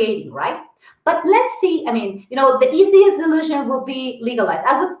you're creating, right? But let's see. The easiest solution will be legalized.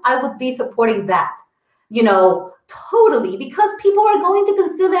 I would be supporting that, totally, because people are going to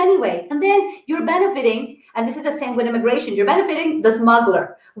consume anyway. And then you're benefiting, and this is the same with immigration. You're benefiting the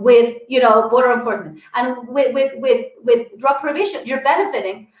smuggler with, border enforcement, and with drug prohibition. You're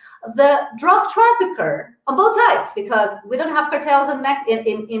benefiting the drug trafficker on both sides, because we don't have cartels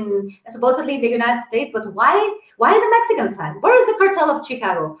in supposedly the United States. But why the Mexican side? Where is the cartel of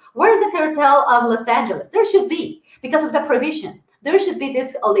Chicago? Where is the cartel of Los Angeles? There should be, because of the prohibition. There should be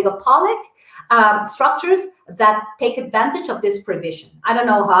this oligopolic structures that take advantage of this prohibition. I don't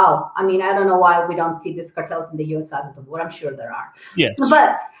know how. I don't know why we don't see these cartels in the U.S. side of the border. I'm sure there are. Yes.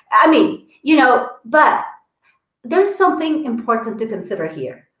 But but there's something important to consider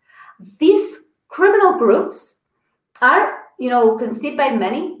here. These criminal groups are, conceived by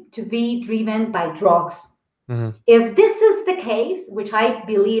many to be driven by drugs. Mm-hmm. If this is the case, which I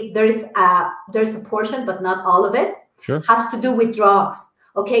believe there's a portion, but not all of it, sure, has to do with drugs.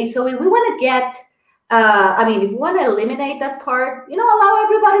 Okay, so if we want to get, if we want to eliminate that part, allow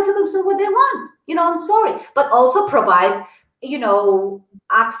everybody to consume what they want. I'm sorry, but also provide,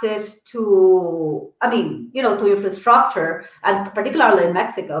 access to, to infrastructure, and particularly in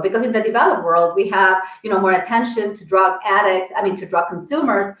Mexico, because in the developed world, we have, more attention to drug addicts, to drug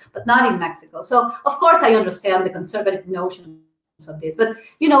consumers, but not in Mexico. So, of course, I understand the conservative notions of this, but,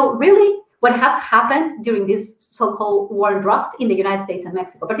 really, what has happened during this so-called war on drugs in the United States and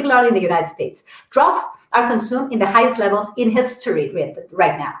Mexico, particularly in the United States, drugs are consumed in the highest levels in history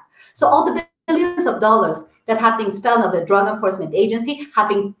right now. So all the billions of dollars that have been spent on the Drug Enforcement Agency have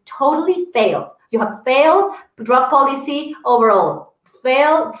been totally failed. You have failed drug policy overall,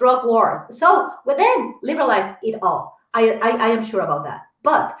 failed drug wars. So we then liberalize it all. I am sure about that.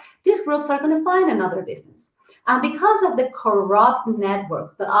 But these groups are going to find another business. And because of the corrupt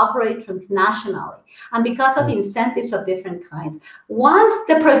networks that operate transnationally, and because of incentives of different kinds, once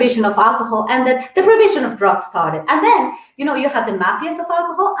the prohibition of alcohol and the prohibition of drugs started, and then you have the mafias of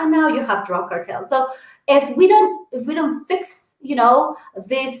alcohol, and now you have drug cartels. So if we don't fix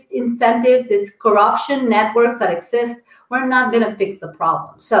these incentives, these corruption networks that exist, we're not going to fix the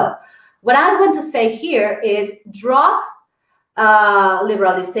problem. So what I want to say here is drug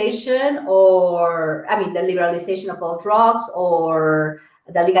liberalization, or the liberalization of all drugs, or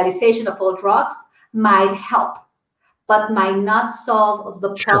the legalization of all drugs might help, but might not solve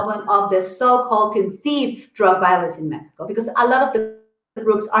the problem of the so-called conceived drug violence in Mexico, because a lot of the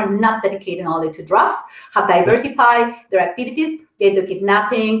groups are not dedicated only to drugs, have diversified their activities. They do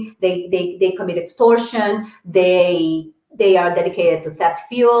kidnapping, they commit extortion, they are dedicated to theft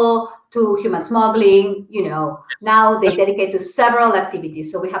fuel, to human smuggling, now they dedicate to several activities.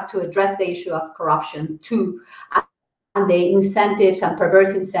 So we have to address the issue of corruption too, and the incentives and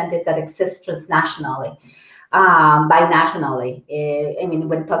perverse incentives that exist transnationally, binationally.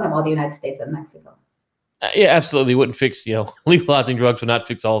 When talking about the United States and Mexico. Yeah, absolutely. It wouldn't fix, legalizing drugs would not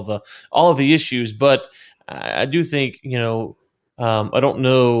fix all of the issues. But I do think, I don't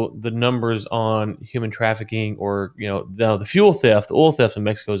know the numbers on human trafficking or, the fuel theft, the oil theft in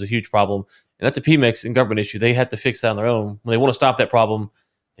Mexico is a huge problem. And that's a Mexican government issue. They have to fix that on their own. When they want to stop that problem,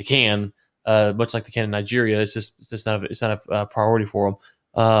 they can, much like they can in Nigeria. It's just not a priority for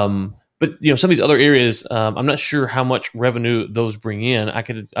them. But some of these other areas, I'm not sure how much revenue those bring in.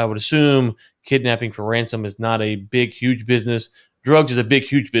 I would assume kidnapping for ransom is not a big, huge business. Drugs is a big,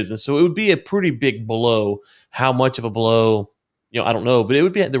 huge business. So it would be a pretty big blow. How much of a blow? I don't know, but it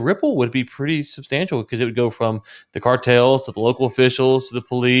would be, the ripple would be pretty substantial because it would go from the cartels to the local officials to the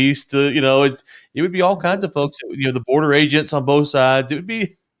police to, it would be all kinds of folks, the border agents on both sides. It would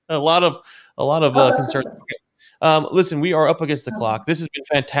be a lot of concern. Listen, we are up against the clock. This has been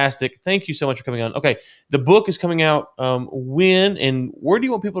fantastic. Thank you so much for coming on. Okay. The book is coming out when and where do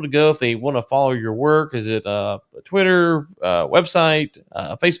you want people to go if they want to follow your work? Is it Twitter, website,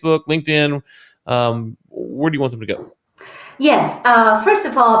 Facebook, LinkedIn? Where do you want them to go? Yes. First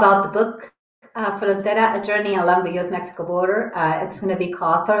of all, about the book, Frontera, A Journey Along the U.S.-Mexico Border. It's going to be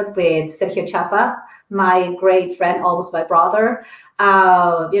co-authored with Sergio Chapa, my great friend, almost my brother. He's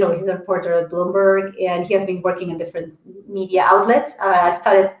a reporter at Bloomberg, and he has been working in different media outlets. I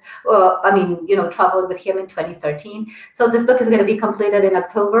started, traveled with him in 2013. So this book is going to be completed in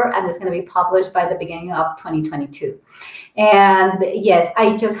October, and it's going to be published by the beginning of 2022. And yes,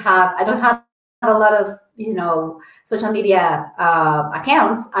 I don't have a lot of social media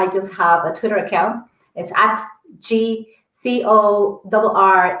accounts. I just have a Twitter account. It's at GCORREA,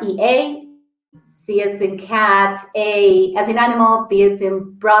 C as in cat, A as in animal, B as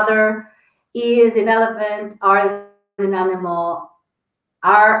in brother, E as in elephant, R as in animal,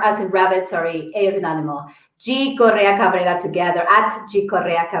 R as in rabbit, A as in animal. G Correa Cabrera together at G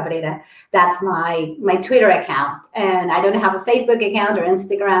Correa Cabrera. That's my Twitter account. And I don't have a Facebook account or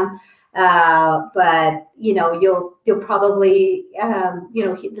Instagram. But you'll probably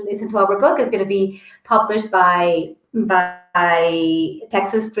listen to our book. Is going to be published by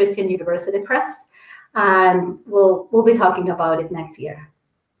Texas Christian University Press, and we'll be talking about it next year.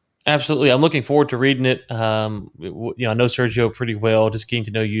 Absolutely, I'm looking forward to reading it. I know Sergio pretty well, just getting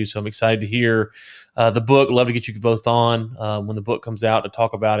to know you, so I'm excited to hear the book. Love to get you both on when the book comes out to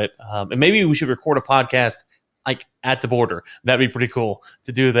talk about it, and maybe we should record a podcast like at the border. That'd be pretty cool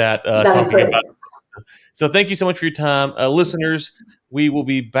to do that. Talking about it. So thank you so much for your time. Listeners, we will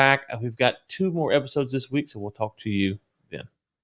be back. We've got 2 more episodes this week, so we'll talk to you